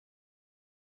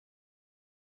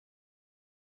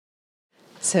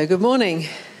So, good morning.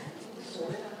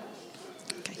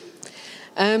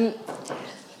 Okay.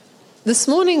 This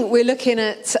morning we're looking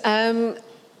at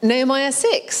Nehemiah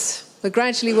 6. We're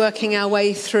gradually working our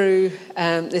way through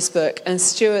this book, and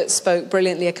Stuart spoke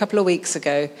brilliantly a couple of weeks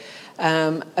ago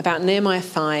about Nehemiah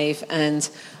 5 and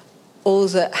all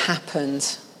that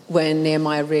happened when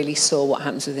Nehemiah really saw what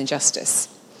happens with injustice.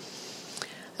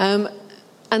 And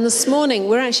this morning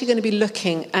we're actually going to be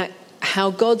looking at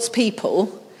how God's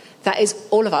people, that is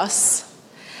all of us,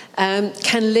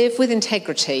 can live with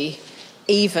integrity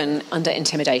even under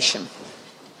intimidation.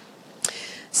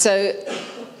 So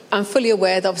I'm fully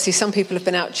aware that obviously some people have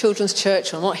been out children's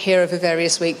church or not here over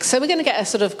various weeks. So we're going to get a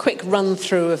sort of quick run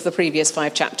through of the previous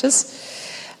 5 chapters.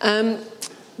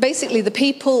 Basically, the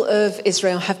people of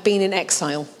Israel have been in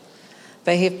exile.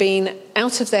 They have been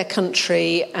out of their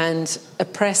country and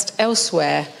oppressed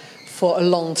elsewhere for a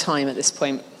long time at this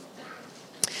point.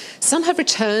 Some have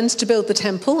returned to build the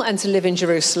temple and to live in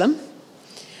Jerusalem.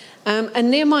 And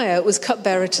Nehemiah was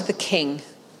cupbearer to the king,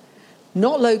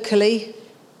 not locally,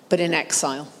 but in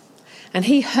exile. And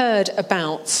he heard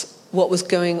about what was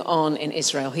going on in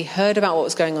Israel. He heard about what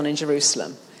was going on in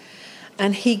Jerusalem.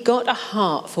 And he got a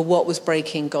heart for what was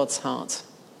breaking God's heart.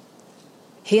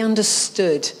 He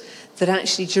understood that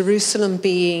actually Jerusalem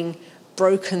being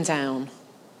broken down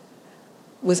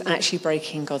was actually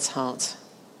breaking God's heart.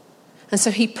 And so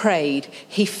he prayed,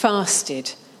 he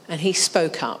fasted, and he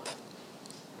spoke up.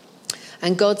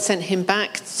 And God sent him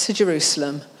back to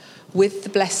Jerusalem with the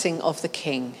blessing of the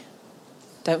king.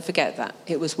 Don't forget that.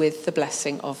 It was with the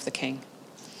blessing of the king.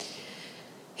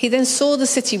 He then saw the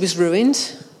city was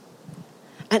ruined,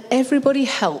 and everybody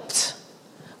helped,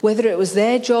 whether it was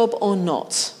their job or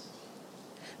not.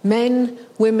 Men,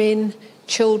 women,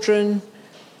 children,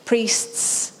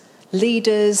 priests,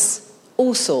 leaders,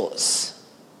 all sorts.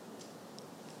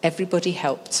 Everybody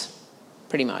helped,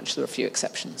 pretty much. There were a few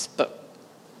exceptions, but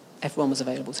everyone was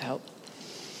available to help.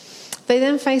 They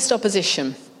then faced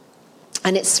opposition,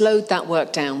 and it slowed that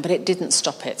work down, but it didn't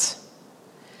stop it.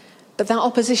 But that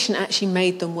opposition actually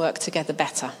made them work together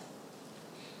better.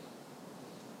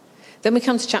 Then we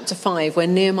come to chapter 5, where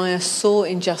Nehemiah saw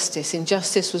injustice.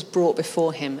 Injustice was brought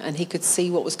before him, and he could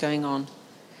see what was going on.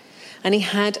 And he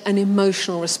had an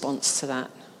emotional response to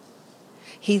that.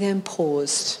 He then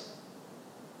paused.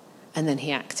 And then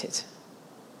he acted.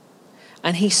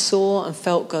 And he saw and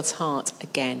felt God's heart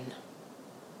again.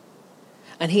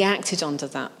 And he acted on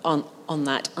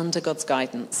that under God's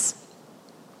guidance.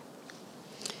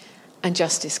 And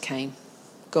justice came.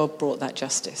 God brought that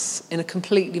justice in a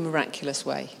completely miraculous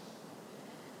way.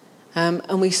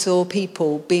 And we saw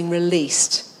people being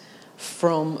released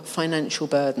from financial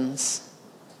burdens.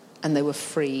 And they were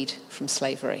freed from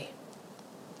slavery.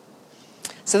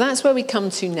 So that's where we come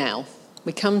to now.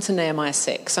 We come to Nehemiah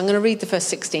 6. I'm going to read the first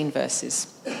 16 verses.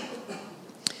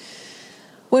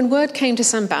 When word came to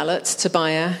Sanballat,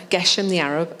 Tobiah, Geshem the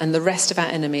Arab, and the rest of our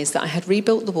enemies that I had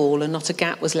rebuilt the wall and not a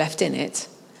gap was left in it,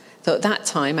 though at that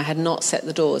time I had not set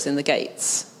the doors in the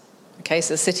gates. Okay,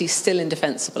 so the city's still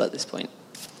indefensible at this point.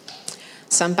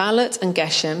 Sanballat and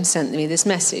Geshem sent me this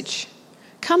message.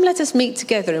 Come, let us meet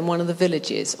together in one of the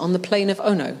villages on the plain of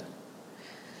Ono.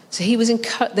 So he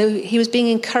was being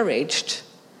encouraged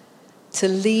to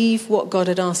leave what God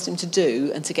had asked him to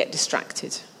do and to get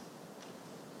distracted.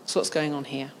 That's what's going on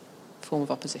here, a form of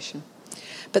opposition.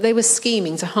 But they were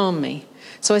scheming to harm me,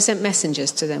 so I sent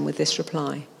messengers to them with this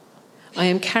reply. I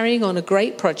am carrying on a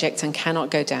great project and cannot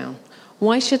go down.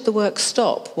 Why should the work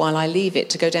stop while I leave it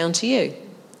to go down to you?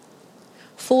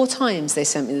 4 times they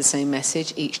sent me the same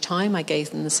message. Each time I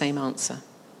gave them the same answer.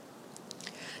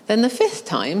 Then the 5th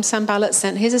time, Sanballat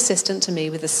sent his assistant to me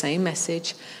with the same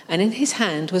message, and in his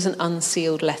hand was an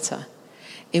unsealed letter,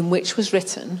 in which was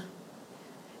written,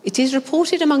 "It is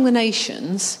reported among the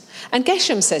nations," and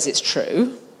Geshem says it's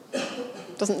true.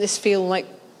 Doesn't this feel like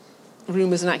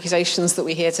rumours and accusations that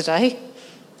we hear today?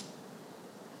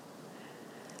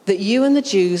 "That you and the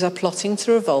Jews are plotting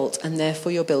to revolt, and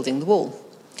therefore you're building the wall.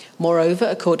 Moreover,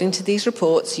 according to these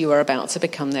reports, you are about to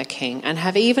become their king and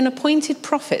have even appointed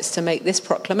prophets to make this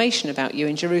proclamation about you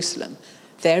in Jerusalem.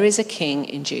 There is a king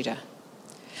in Judah.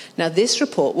 Now this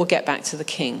report will get back to the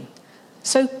king.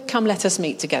 So come, let us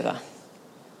meet together."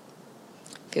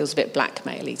 Feels a bit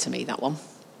blackmail-y to me, that one.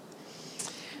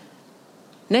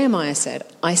 Nehemiah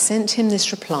said, I sent him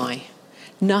this reply.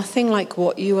 Nothing like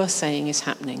what you are saying is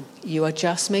happening. You are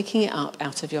just making it up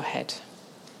out of your head.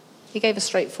 He gave a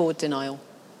straightforward denial.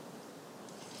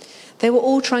 They were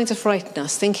all trying to frighten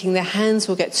us, thinking their hands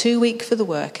will get too weak for the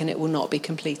work and it will not be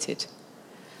completed.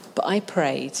 But I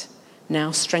prayed, now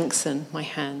strengthen my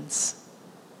hands.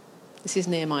 This is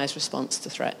Nehemiah's response to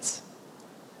threats.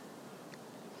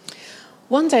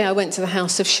 One day I went to the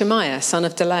house of Shemaiah, son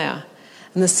of Delaiah,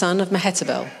 and the son of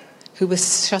Mehetabel, who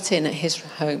was shut in at his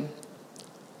home.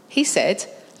 He said,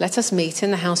 "Let us meet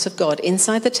in the house of God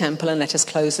inside the temple, and let us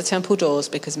close the temple doors,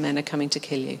 because men are coming to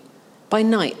kill you. By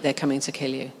night they're coming to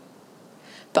kill you."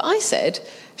 But I said,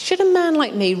 "Should a man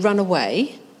like me run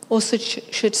away, or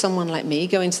should someone like me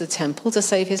go into the temple to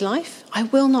save his life? I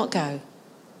will not go."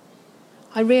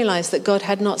 I realized that God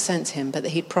had not sent him, but that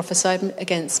he'd prophesied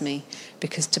against me,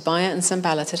 because Tobiah and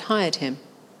Sanballat had hired him.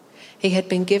 He'd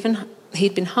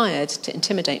been hired to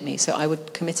intimidate me, so I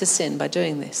would commit a sin by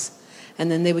doing this,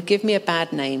 and then they would give me a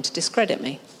bad name to discredit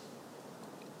me.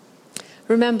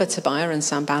 Remember Tobiah and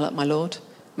Sanballat, my Lord,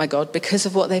 my God, because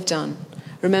of what they've done.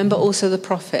 Remember also the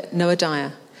prophet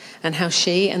Noadiah, and how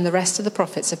she and the rest of the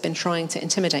prophets have been trying to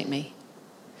intimidate me.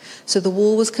 So the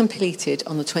wall was completed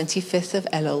on the 25th of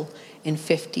Elul in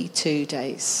 52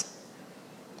 days.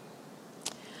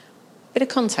 Bit of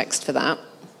context for that.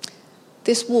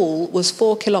 This wall was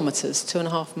 4 kilometres,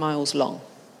 2.5 miles long,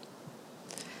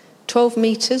 12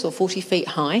 metres or 40 feet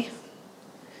high,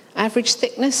 average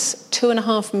thickness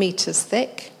 2.5 metres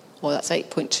thick, or that's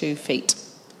 8.2 feet.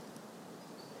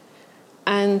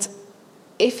 And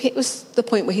if it was the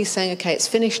point where he's saying, okay, it's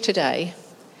finished today,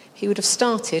 he would have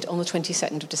started on the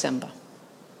 22nd of December.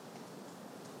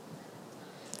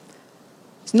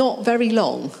 It's not very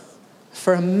long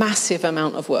for a massive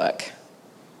amount of work.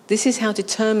 This is how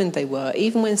determined they were,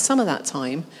 even when some of that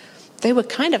time they were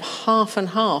kind of half and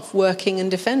half working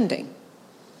and defending.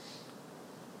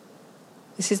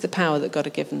 This is the power that God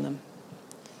had given them,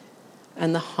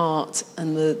 and the heart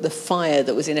and the fire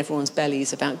that was in everyone's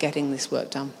bellies about getting this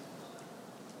work done.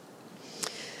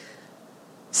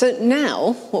 So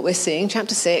now what we're seeing,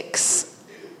 chapter 6,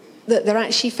 that they're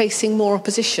actually facing more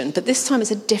opposition, but this time it's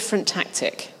a different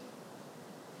tactic.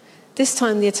 This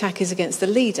time the attack is against the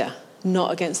leader,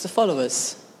 not against the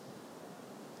followers.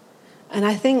 And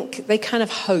I think they kind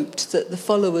of hoped that the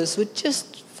followers would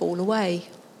just fall away.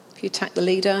 If you attack the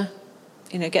leader,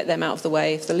 get them out of the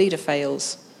way. If the leader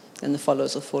fails, then the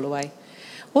followers will fall away.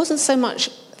 It wasn't so much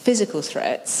physical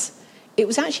threats. It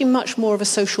was actually much more of a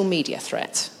social media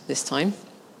threat this time.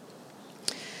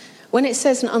 When it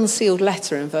says an unsealed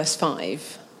letter in verse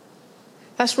 5,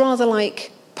 that's rather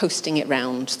like posting it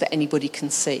round that anybody can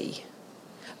see,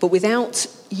 but without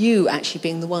you actually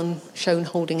being the one shown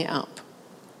holding it up.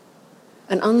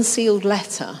 An unsealed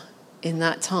letter in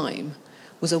that time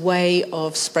was a way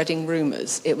of spreading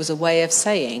rumours. It was a way of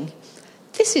saying,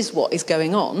 this is what is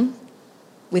going on,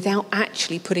 without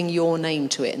actually putting your name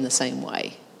to it in the same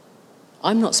way.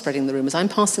 I'm not spreading the rumours. I'm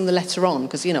passing the letter on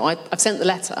because, I've sent the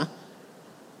letter.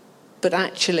 But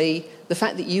actually, the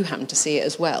fact that you happen to see it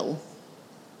as well,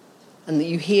 and that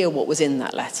you hear what was in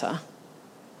that letter,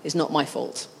 is not my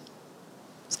fault.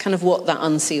 It's kind of what that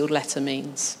unsealed letter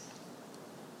means.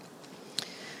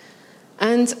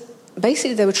 And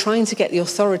basically, they were trying to get the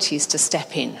authorities to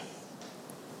step in.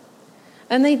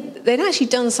 And they'd actually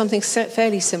done something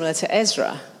fairly similar to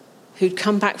Ezra, who'd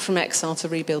come back from exile to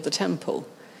rebuild the temple.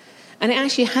 And it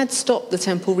actually had stopped the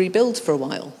temple rebuild for a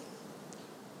while.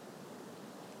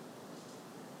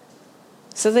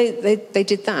 So they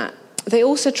did that. They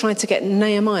also tried to get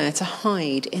Nehemiah to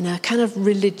hide in a kind of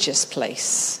religious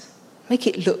place. Make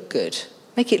it look good.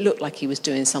 Make it look like he was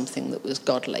doing something that was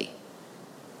godly.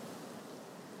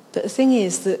 But the thing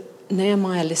is that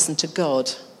Nehemiah listened to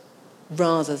God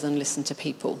rather than listen to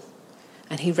people.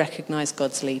 And he recognized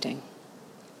God's leading.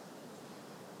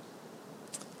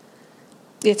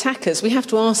 The attackers, we have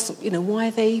to ask them, why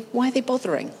are they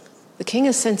bothering? The king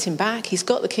has sent him back. He's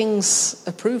got the king's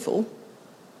approval,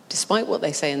 despite what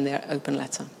they say in their open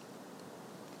letter.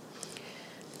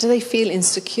 Do they feel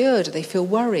insecure? Do they feel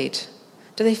worried?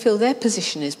 Do they feel their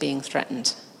position is being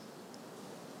threatened?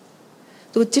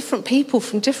 There were different people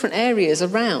from different areas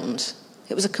around.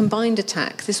 It was a combined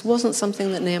attack. This wasn't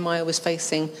something that Nehemiah was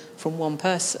facing from one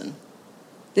person.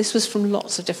 This was from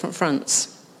lots of different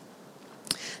fronts.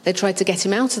 They tried to get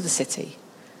him out of the city.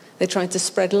 They tried to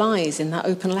spread lies in that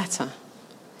open letter.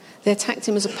 They attacked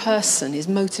him as a person, his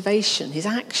motivation, his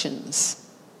actions.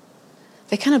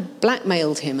 They kind of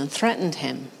blackmailed him and threatened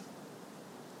him.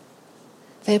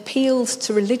 They appealed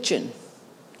to religion.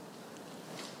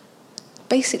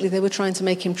 Basically, they were trying to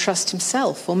make him trust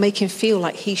himself or make him feel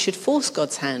like he should force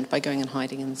God's hand by going and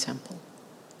hiding in the temple.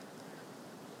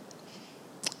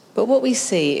 But what we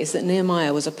see is that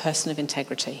Nehemiah was a person of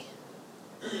integrity.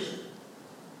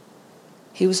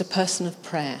 He was a person of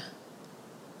prayer.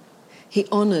 He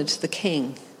honoured the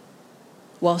king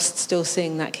whilst still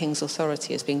seeing that king's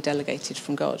authority as being delegated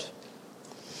from God.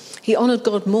 He honoured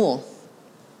God more.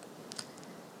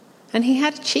 And he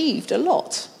had achieved a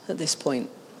lot at this point.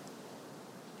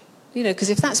 Because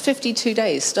if that's 52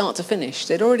 days, start to finish,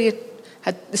 they'd already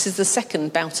had, this is the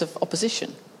second bout of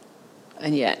opposition.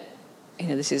 And yet,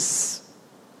 this is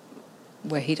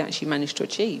where he'd actually managed to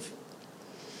achieve.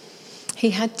 He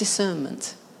had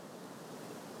discernment.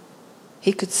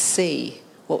 He could see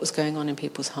what was going on in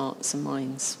people's hearts and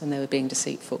minds when they were being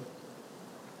deceitful.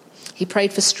 He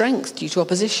prayed for strength due to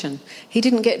opposition. He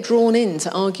didn't get drawn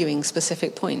into arguing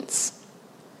specific points.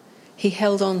 He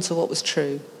held on to what was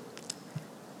true.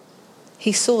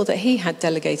 He saw that he had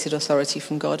delegated authority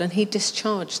from God, and he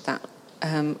discharged that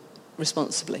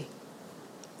responsibility.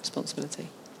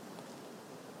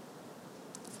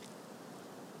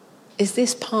 Is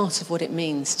this part of what it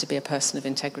means to be a person of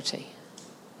integrity?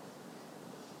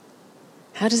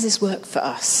 How does this work for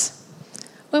us?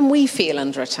 When we feel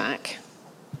under attack,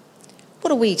 what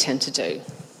do we tend to do?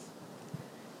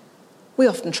 We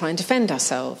often try and defend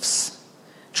ourselves,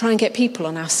 try and get people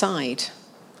on our side.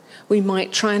 We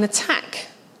might try and attack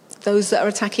those that are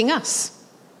attacking us.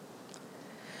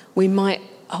 We might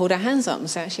hold our hands up and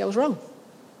say, actually, I was wrong.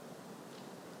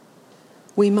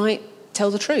 We might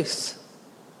tell the truth.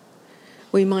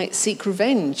 We might seek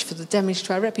revenge for the damage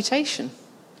to our reputation.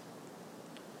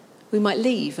 We might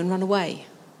leave and run away.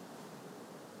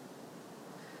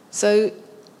 So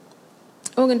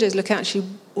what we're going to do is look actually,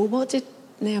 well, what did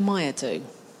Nehemiah do?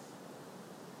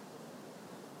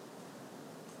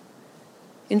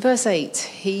 In verse 8,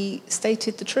 he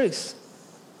stated the truth.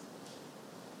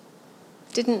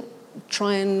 Didn't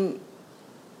try and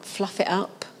fluff it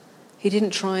up. He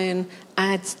didn't try and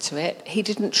add to it. He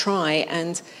didn't try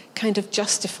and kind of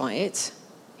justify it.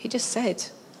 He just said,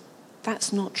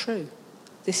 that's not true.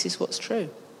 This is what's true.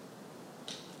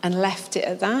 And left it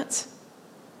at that.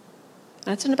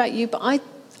 And I don't know about you, but I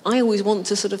always want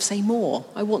to sort of say more.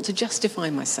 I want to justify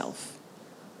myself.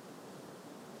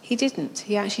 He didn't.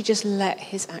 He actually just let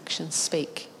his actions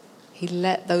speak. He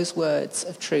let those words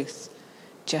of truth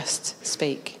just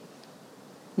speak.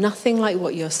 Nothing like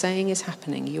what you're saying is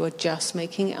happening. You are just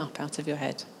making it up out of your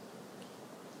head.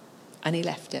 And he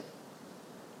left it.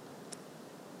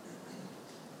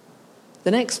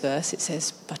 The next verse, it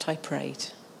says, but I prayed.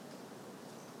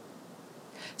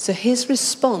 So his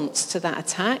response to that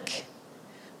attack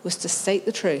was to state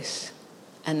the truth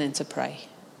and then to pray.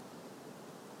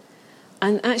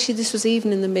 And actually, this was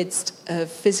even in the midst of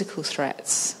physical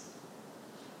threats.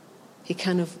 He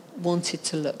kind of wanted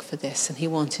to look for this, and he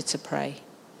wanted to pray.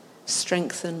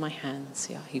 Strengthen my hands,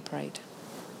 he prayed.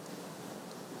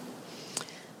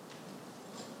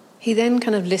 He then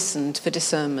kind of listened for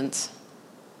discernment.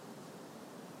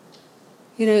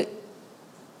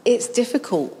 It's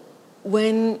difficult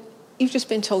when you've just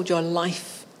been told your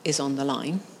life is on the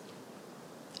line,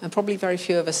 and probably very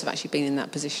few of us have actually been in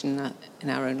that position in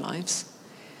our own lives.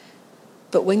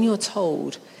 But when you're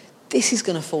told, this is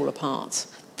going to fall apart,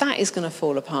 that is going to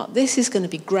fall apart, this is going to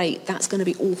be great, that's going to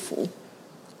be awful,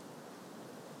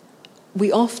 we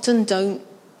often don't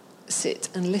sit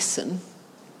and listen.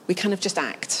 We kind of just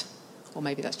act. Or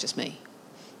maybe that's just me.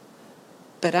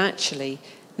 But actually,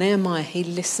 Nehemiah, he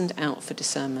listened out for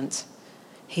discernment.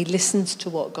 He listened to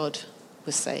what God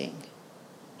was saying.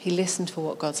 He listened for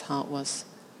what God's heart was.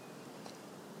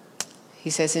 He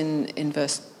says in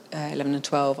verse 11 and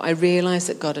 12, I realized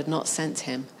that God had not sent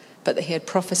him, but that he had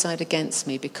prophesied against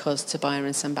me because Tobiah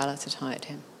and Sanballat had hired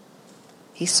him.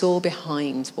 He saw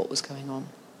behind what was going on.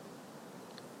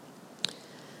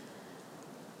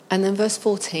 And then verse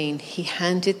 14, he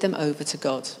handed them over to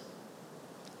God.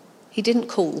 He didn't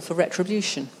call for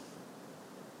retribution.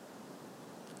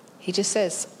 He just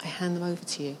says, I hand them over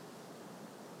to you.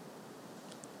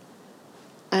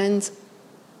 And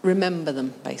remember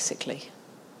them, basically.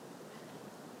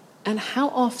 And how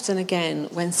often, again,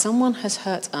 when someone has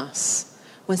hurt us,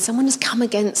 when someone has come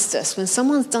against us, when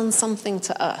someone's done something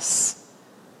to us,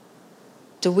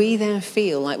 do we then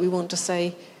feel like we want to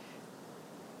say,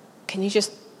 can you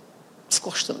just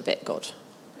squash them a bit, God?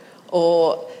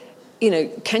 Or,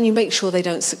 can you make sure they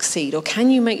don't succeed? Or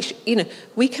can you make sure,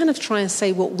 we kind of try and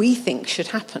say what we think should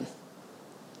happen.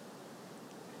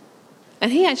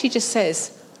 And he actually just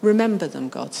says, remember them,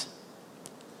 God.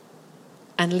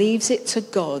 And leaves it to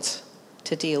God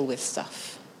to deal with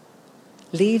stuff.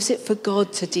 Leaves it for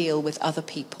God to deal with other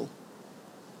people.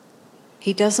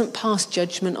 He doesn't pass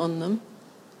judgment on them.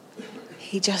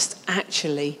 He just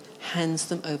actually hands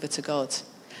them over to God.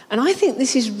 And I think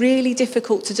this is really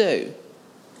difficult to do.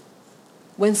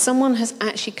 When someone has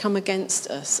actually come against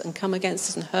us and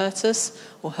hurt us,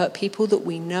 or hurt people that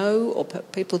we know, or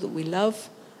people that we love,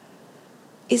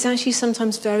 it's actually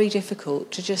sometimes very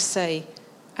difficult to just say,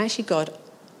 actually, God,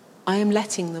 I am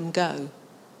letting them go.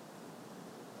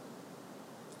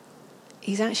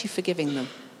 he's actually forgiving them.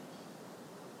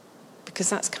 Because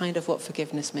that's kind of what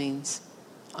forgiveness means.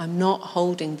 I'm not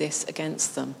holding this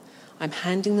against them. I'm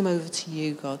handing them over to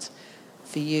you, God,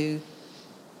 for you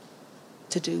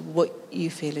to do what you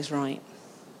feel is right.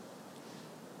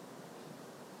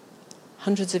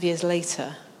 Hundreds of years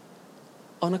later,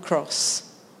 on a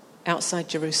cross outside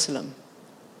Jerusalem,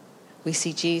 we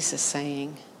see Jesus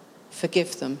saying,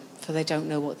 "Forgive them, for they don't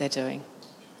know what they're doing."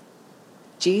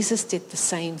 Jesus did the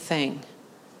same thing.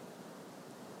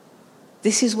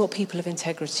 This is what people of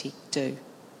integrity do.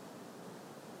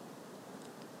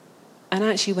 And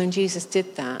actually, when Jesus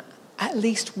did that, at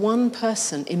least one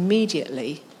person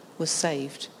immediately was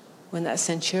saved when that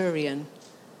centurion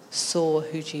saw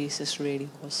who Jesus really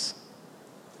was.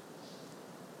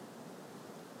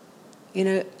 You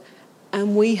know,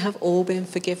 and we have all been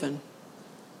forgiven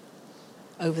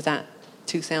over that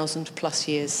 2,000 plus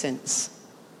years since.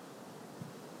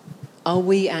 Are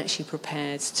we actually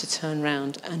prepared to turn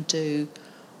around and do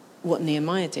what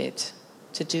Nehemiah did,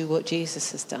 to do what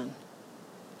Jesus has done,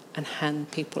 and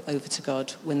hand people over to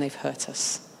God when they've hurt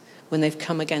us, when they've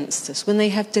come against us, when they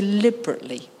have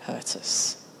deliberately hurt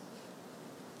us?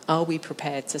 Are we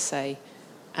prepared to say,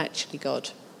 actually,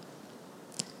 God,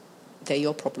 they're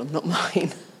your problem, not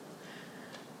mine.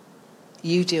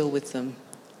 You deal with them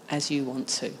as you want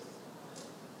to.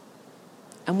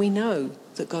 And we know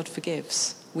that God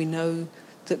forgives. We know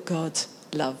that God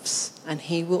loves, and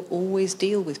he will always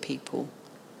deal with people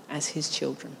as his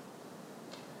children.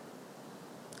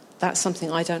 That's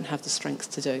something I don't have the strength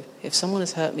to do. If someone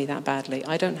has hurt me that badly,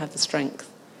 I don't have the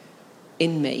strength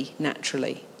in me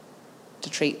naturally to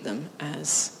treat them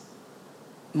as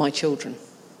my children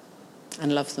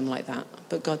and love them like that.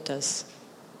 But God does.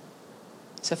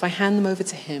 So if I hand them over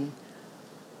to him,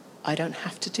 I don't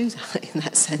have to do that in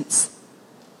that sense.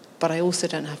 But I also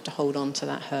don't have to hold on to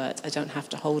that hurt. I don't have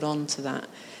to hold on to that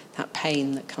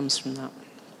pain that comes from that.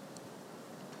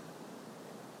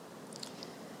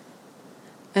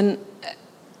 And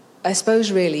I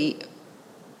suppose really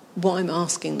what I'm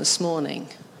asking this morning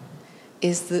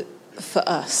is that for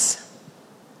us,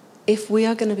 if we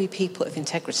are going to be people of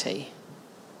integrity,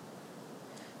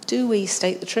 do we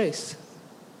state the truth?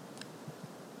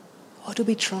 Or do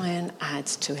we try and add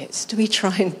to it? Do we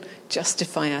try and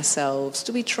justify ourselves?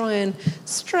 Do we try and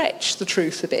stretch the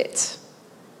truth a bit?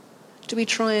 Do we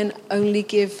try and only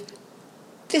give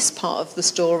this part of the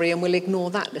story and we'll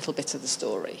ignore that little bit of the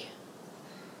story?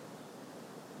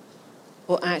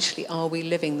 Or actually, are we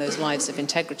living those lives of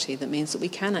integrity that means that we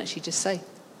can actually just say,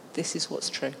 this is what's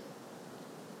true?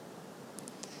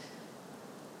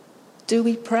 Do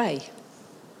we pray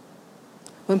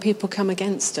when people come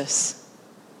against us?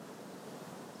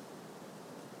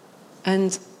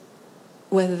 And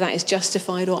whether that is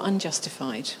justified or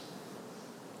unjustified.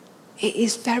 It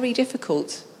is very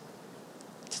difficult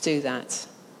to do that.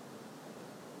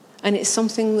 And it's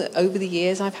something that over the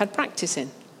years I've had practice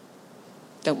in.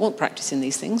 Don't want practice in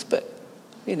these things, but,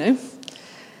 you know.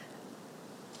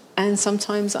 And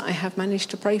sometimes I have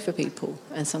managed to pray for people,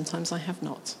 and sometimes I have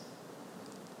not.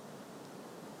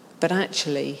 But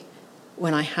actually,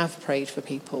 when I have prayed for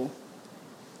people,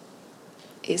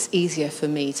 it's easier for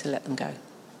me to let them go,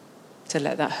 to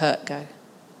let that hurt go.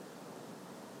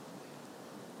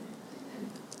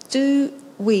 Do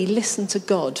we listen to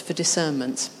God for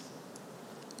discernment?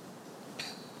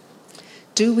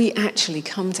 Do we actually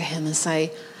come to him and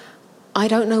say, I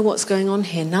don't know what's going on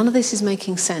here. None of this is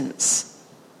making sense.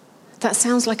 That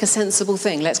sounds like a sensible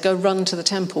thing. Let's go run to the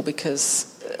temple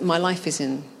because my life is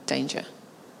in danger.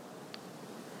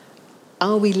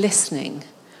 Are we listening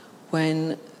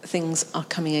when things are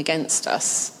coming against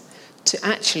us to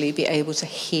actually be able to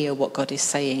hear what God is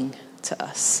saying to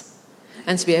us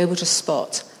and to be able to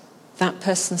spot that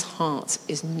person's heart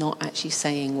is not actually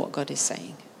saying what God is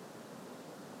saying?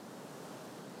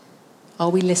 Are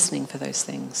we listening for those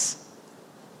things?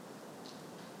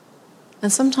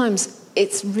 And sometimes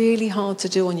it's really hard to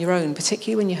do on your own,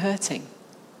 particularly when you're hurting.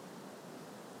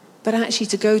 But actually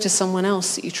to go to someone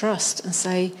else that you trust and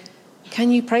say,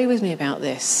 can you pray with me about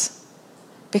this?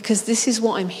 Because this is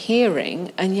what I'm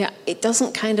hearing, and yet it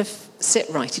doesn't kind of sit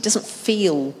right. It doesn't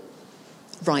feel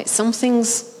right.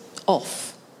 Something's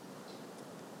off.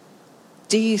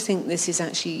 Do you think this is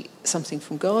actually something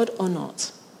from God or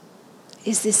not?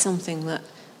 Is this something that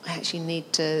I actually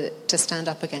need to stand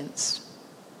up against?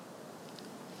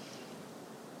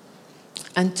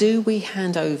 And do we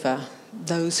hand over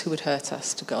those who would hurt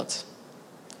us to God?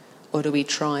 Or do we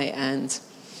try and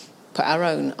put our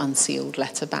own unsealed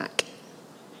letter back?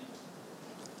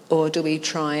 Or do we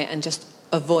try and just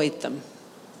avoid them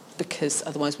because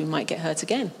otherwise we might get hurt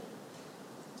again?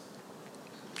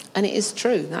 And it is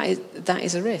true, that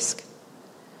is a risk.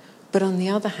 But on the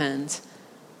other hand,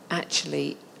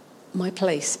 actually, my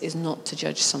place is not to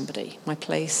judge somebody. My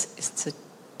place is to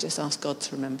just ask God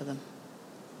to remember them.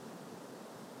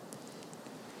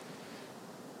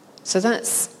 So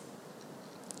that's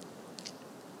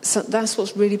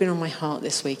what's really been on my heart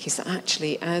this week, is that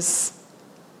actually as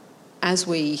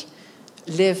we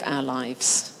live our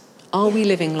lives, are we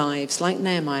living lives like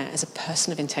Nehemiah as a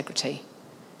person of integrity?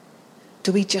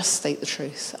 Do we just state the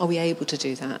truth? Are we able to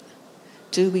do that?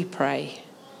 Do we pray?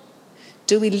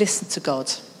 Do we listen to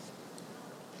God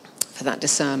for that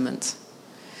discernment?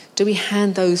 Do we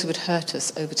hand those who would hurt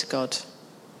us over to God?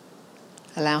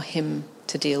 Allow him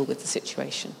to deal with the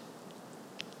situation.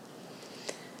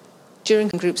 During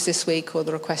groups this week, or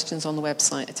there are questions on the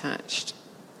website attached,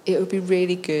 it would be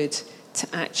really good to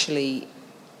actually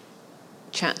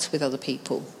chat with other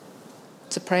people,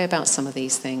 to pray about some of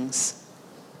these things,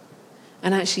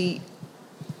 and actually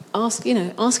ask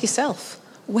yourself,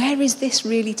 where is this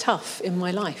really tough in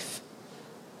my life?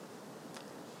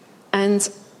 And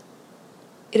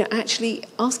actually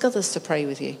ask others to pray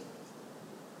with you.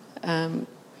 And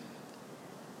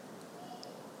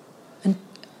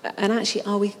actually,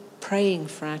 are we praying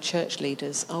for our church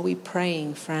leaders? Are we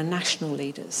praying for our national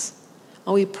leaders?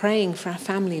 Are we praying for our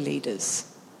family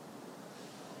leaders?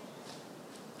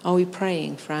 Are we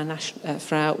praying for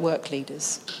our work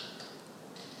leaders?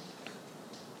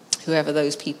 Whoever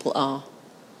those people are.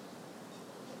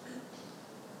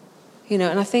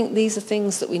 And I think these are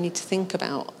things that we need to think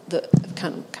about that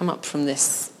have come up from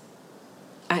this.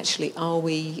 Actually, are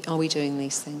we doing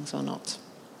these things or not?